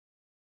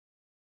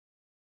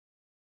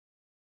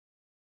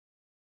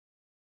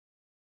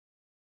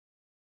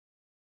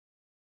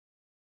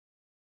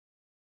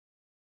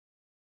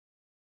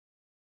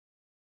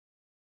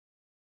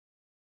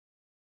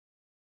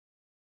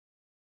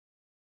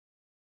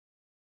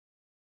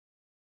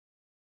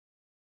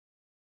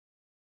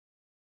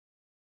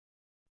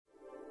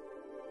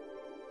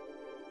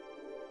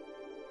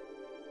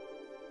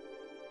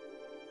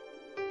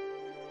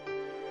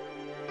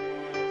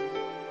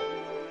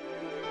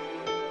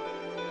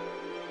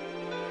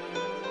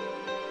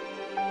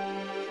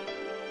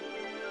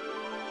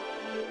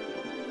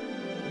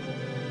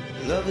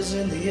Love is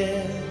in the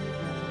air,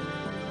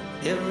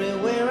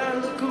 everywhere I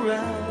look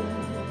around.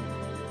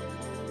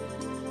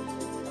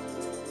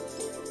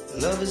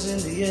 Love is in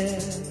the air,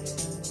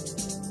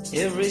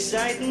 every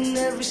sight and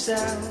every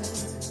sound.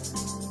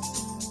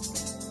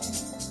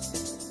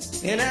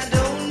 And I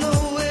don't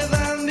know if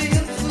I'm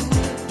being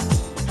foolish,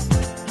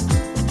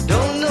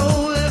 don't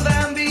know if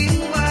I'm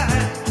being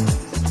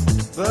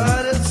wise,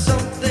 but it's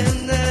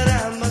something that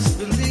I must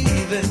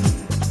believe in,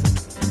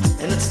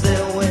 and it's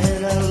there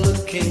when I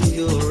look in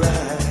your eyes.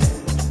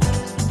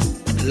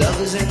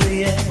 Love is in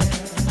the air,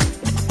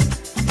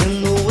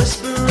 in the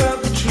whisper of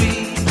the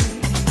tree.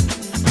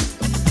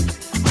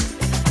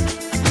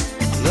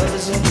 Love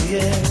is in the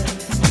air,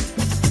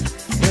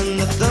 in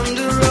the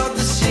thunder of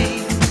the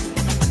sea.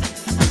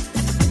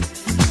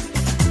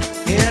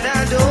 And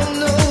I don't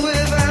know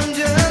if I'm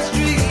just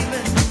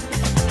dreaming,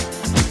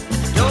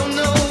 don't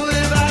know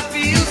if I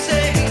feel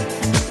safe,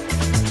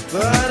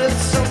 but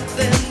it's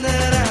something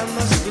that I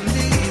must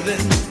believe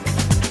in,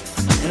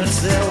 and it's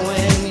there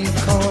when you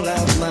call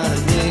out my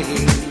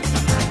name.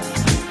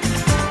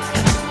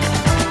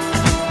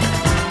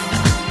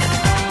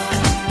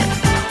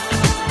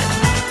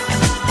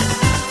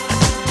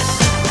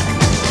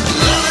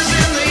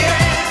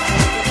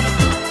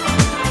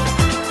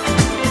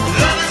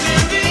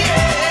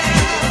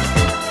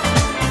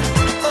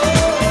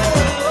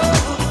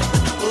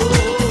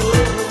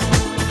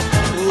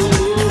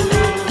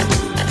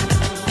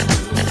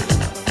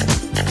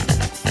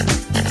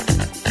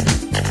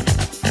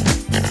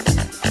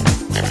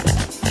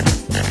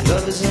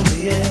 Love is in the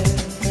air,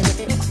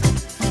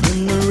 in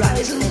the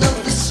rising of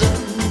the sun.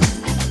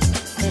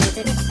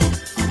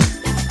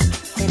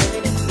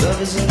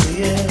 Love is in the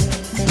air,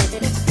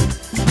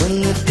 when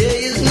the day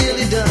is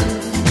nearly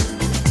done.